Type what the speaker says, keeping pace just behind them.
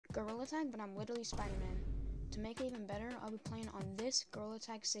Gorilla Tag, but I'm literally Spider-Man. To make it even better, I'll be playing on this Gorilla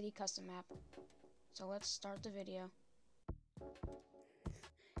Tag City custom map. So let's start the video.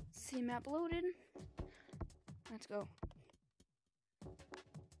 See map loaded. Let's go.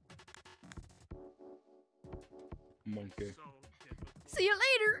 Monkey. See you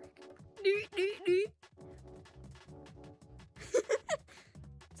later.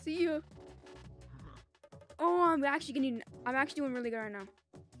 See you. Oh, I'm actually doing really good right now.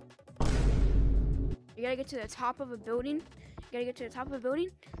 You gotta get to the top of a building.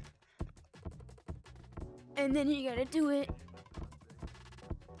 And then you gotta do it.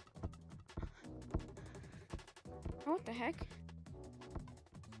 Oh, what the heck?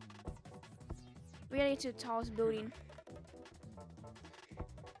 We gotta get to the tallest building.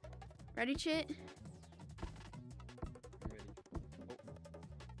 Ready, Chit?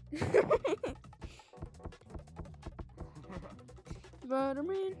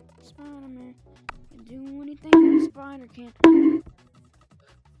 Spider-Man, Spider-Man, can do anything that a spider can.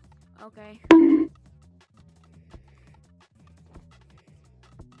 Okay. Oh my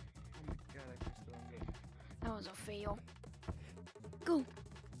god, I can still engage. That was a fail. Go.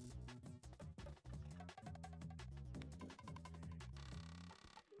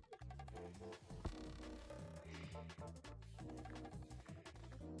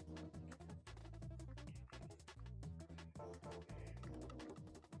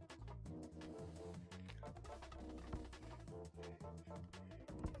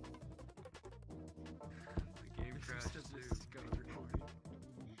 The game crashed, dude.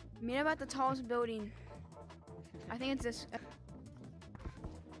 Meet up at the tallest building. I think it's this.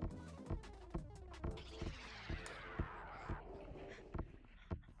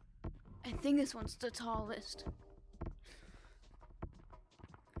 I think this one's the tallest.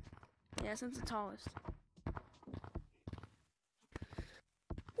 Yeah, this one's the tallest.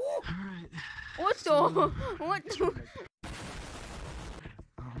 Alright. What the? What the?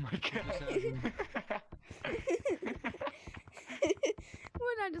 Oh my god.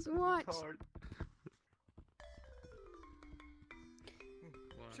 What did I just watch?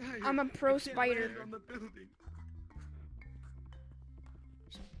 I'm a pro spider.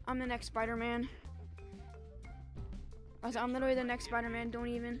 I'm the next Spider-Man. I'm literally the next Spider-Man. Don't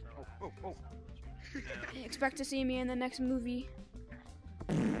even expect to see me in the next movie.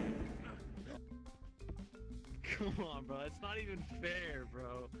 Come on, bro. It's not even fair,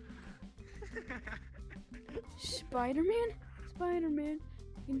 bro. Spider-Man? Spider-Man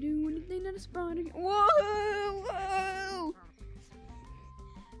can do anything that a spider can. Whoa! Whoa!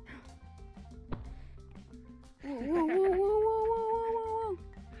 Whoa, whoa, whoa, whoa, whoa, whoa, whoa,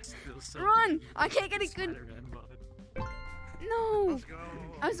 whoa. Run! I can't get a good. No!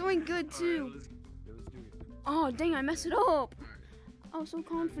 I was doing good too. Oh, dang, I messed it up. I was so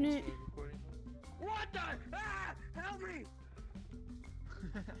confident. What the? Ah! Help me!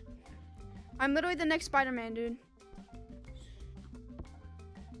 I'm literally the next Spider-Man, dude.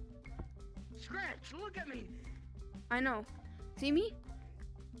 Scratch, look at me! I know. See me?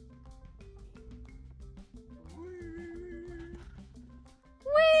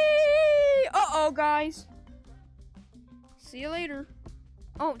 Whee! Uh-oh, guys. See you later.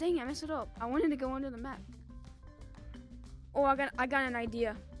 Oh, dang, I messed it up. I wanted to go under the map. Oh, I got an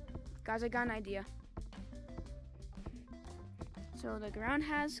idea. Guys, I got an idea. So the ground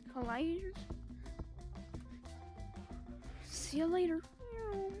has colliders. See you later.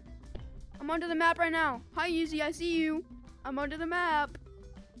 I'm under the map right now. Hi, Yuzi, I see you. I'm under the map.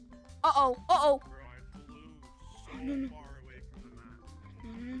 Uh-oh, uh-oh. Bro, I flew so No. far away from the map.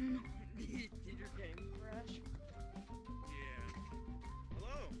 No. Did your game crash? Yeah.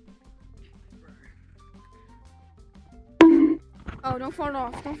 Hello? Oh, don't fall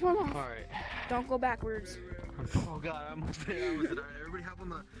off. Don't fall off. Alright. Don't go backwards. Oh god, I'm almost there. Alright, everybody hop on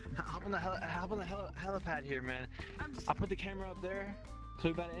the helipad here, man. I'll put the camera up there. So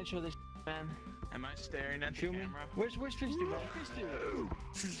we about to intro this, man. Am I staring at the camera? Where's Fisty, man? Fisty.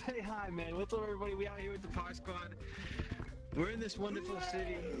 Say hi, man. What's up, everybody? We out here with the Pie Squad. We're in this wonderful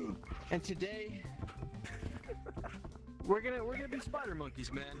city, and today we're gonna be spider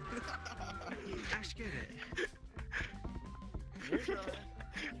monkeys, man. Ash, get it. You're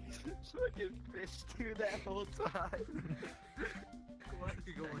fucking fish through that whole time. Why did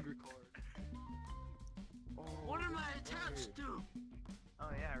you go under car? Oh, what am I attached to?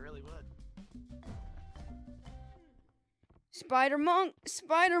 Oh yeah, I really would. Spider Monk!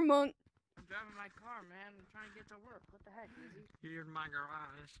 Spider Monk! I'm driving my car, man. I'm trying to get to work. What the heck, Izzy? You're in my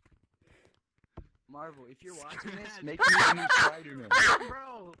garage. Marvel, if you're watching this, make me a new Spiderman.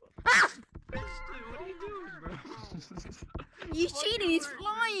 Bro! What are you doing, bro? He's cheating, he's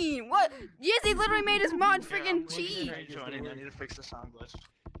flying! What? Yes, he literally made his mod freaking I cheat! need to fix the sound glitch.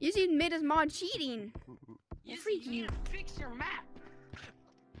 Yes, he made his mod cheating! You freak you. need to fix your map.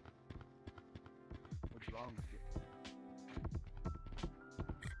 What's wrong with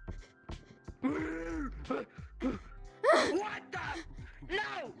What the?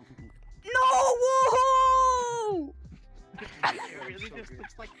 No! No! Woohoo! It really just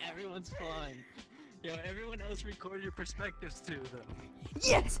looks like everyone's flying. Yo, everyone else record your perspectives too, though.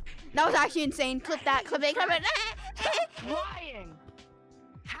 Yes! That was actually insane. Clip that, clip it, clip it. Flying!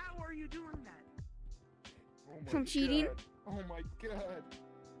 How are you doing that? Oh my From cheating? God. Oh my god.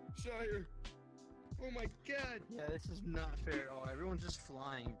 Shire. Oh my god. Yeah, this is not fair at all. Everyone's just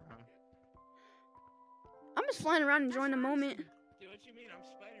flying, bro. I'm just flying around enjoying the moment. Dude, what you mean? I'm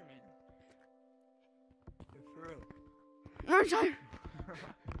Spider-Man. For real. I'm sorry.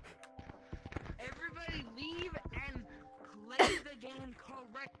 Everybody leave and play the game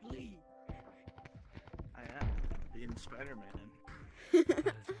correctly. I am being Spider-Man.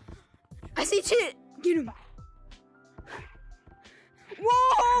 I see shit. Get him.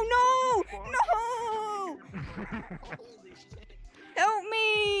 Whoa! No! No! Holy shit. Help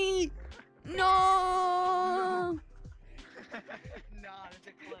me! No! Nah, that's a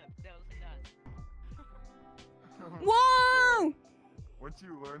clip. That was nuts. Whoa! Once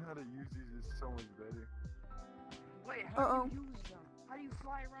you learn how to use these, it's so much better. Wait, how Uh-oh. do you use them? How do you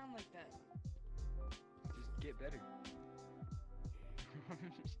fly around like that? Just get better.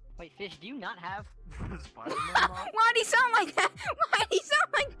 Wait, Fish, do you not have? Spider-Man mod? Why'd he sound like that? Why'd he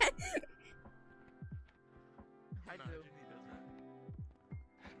sound like that? I No, do. Jimmy does that.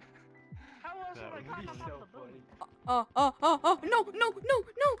 How else That would I would climb be up so the building? No, no, no, no,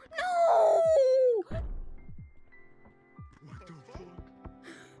 no! What the fuck?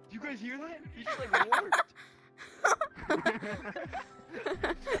 You guys hear that? He just like warped.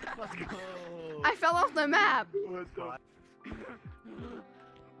 Let's go. I fell off the map. What the?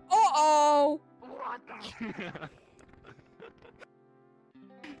 Uh-oh! What the?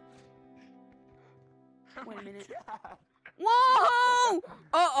 Wait a minute. Whoa!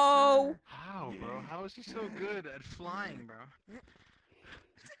 Uh-oh! How, bro? How is he so good at flying, bro?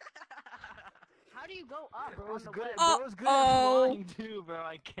 How do you go up on Bro's the good. web? Bro's good at flying too, bro.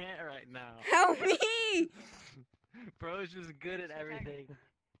 I can't right now. Help me! Bro's just good at everything.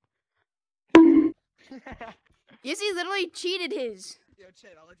 Yes, he literally cheated his. Yo,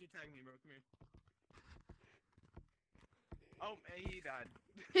 Chet, I'll let you tag me, bro. Come here. Oh, man, he died.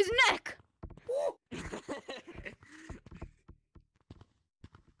 His neck!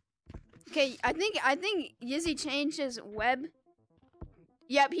 Okay, I think Yizzy changed his web.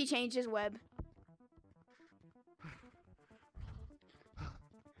 Yep, he changed his web.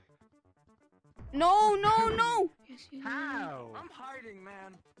 No, no, no! How? I'm hiding,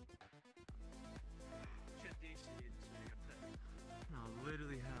 man. Chet, no,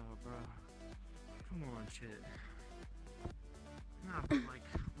 literally how, bro? Come on, Chet. No, but like,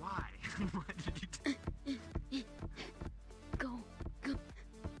 why? Why did you do? Go, go.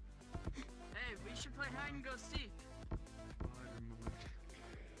 Hey, we should play hide and go seek.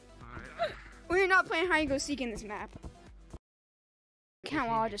 Alright. We're not playing hide and go seek in this map. Can't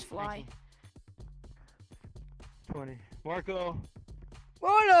while I just fly. 20. Marco!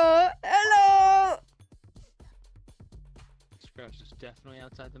 Hello! Hello! Scratch is definitely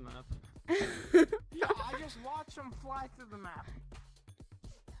outside the map. No, I just watched him fly through the map.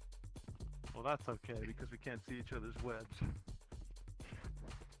 Well, that's okay because we can't see each other's webs.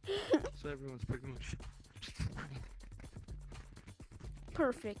 So everyone's pretty much.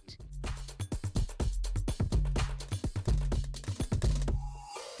 Perfect.